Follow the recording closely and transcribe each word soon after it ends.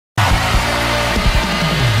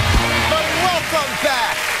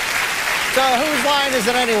So whose line is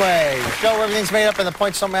it anyway? Show where everything's made up and the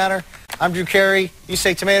points don't matter. I'm Drew Carey. You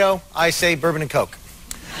say tomato, I say bourbon and Coke.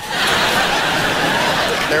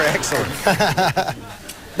 They're excellent.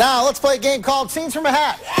 Now, let's play a game called Scenes from a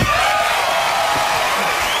Hat.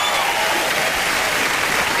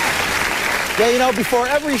 Yeah, you know, before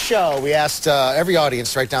every show, we asked every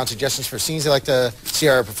audience to write down suggestions for scenes they like to see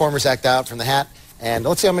our performers act out from the hat. And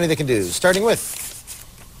let's see how many they can do. Starting with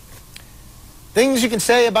things you can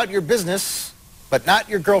say about your business, but not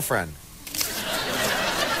your girlfriend.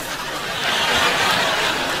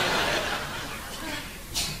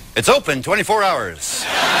 It's open 24 hours.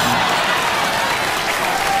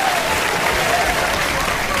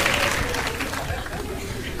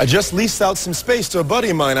 I just leased out some space to a buddy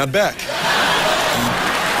of mine out back.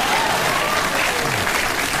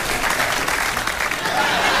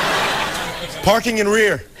 Parking in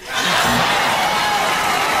rear.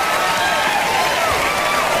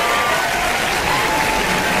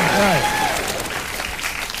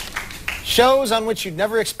 Shows on which you'd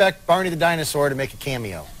never expect Barney the Dinosaur to make a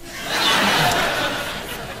cameo.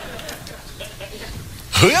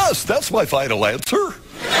 Yes, that's my final answer.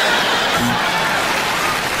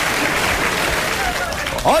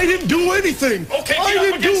 I didn't do anything. Okay, I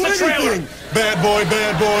didn't do anything. Bad boy,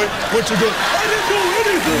 what you doing? I didn't do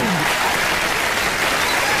anything.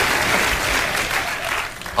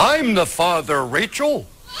 I'm the father, Rachel.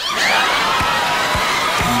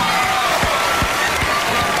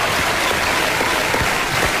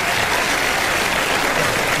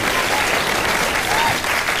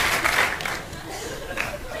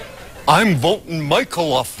 I'm voting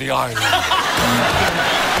Michael off the island.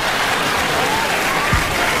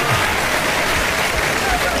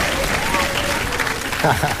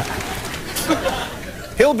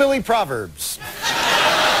 Hillbilly proverbs.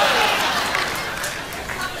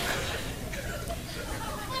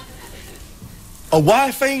 A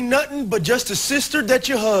wife ain't nothing but just a sister that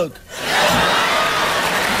you hug.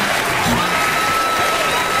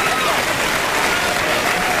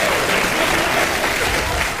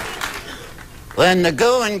 When the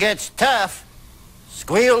going gets tough,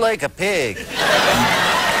 squeal like a pig.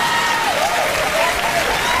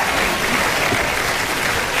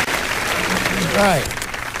 Right.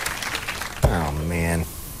 Oh, man.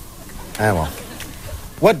 Ah, well.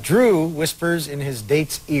 What Drew whispers in his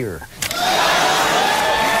date's ear.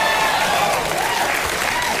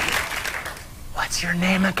 What's your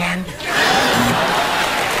name again?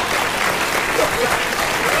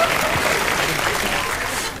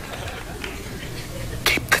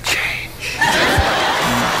 Keep the change.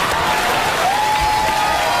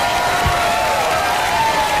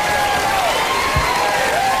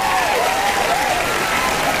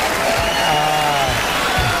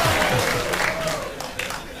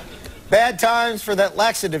 Bad times for that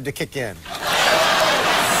laxative to kick in.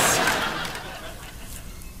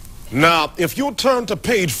 Now, if you'll turn to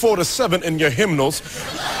page 47 in your hymnals.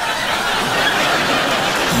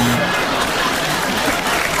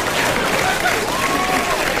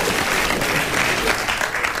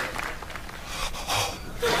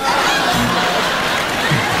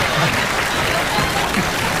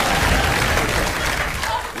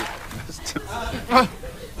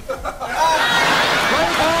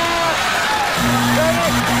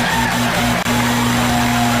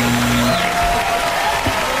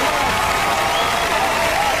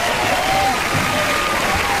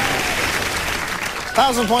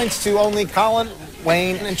 $1,000 points to only Colin,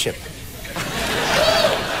 Wayne, and Chip.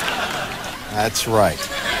 That's right.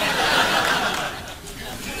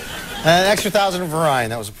 An extra 1,000 for Ryan.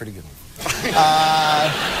 That was a pretty good one.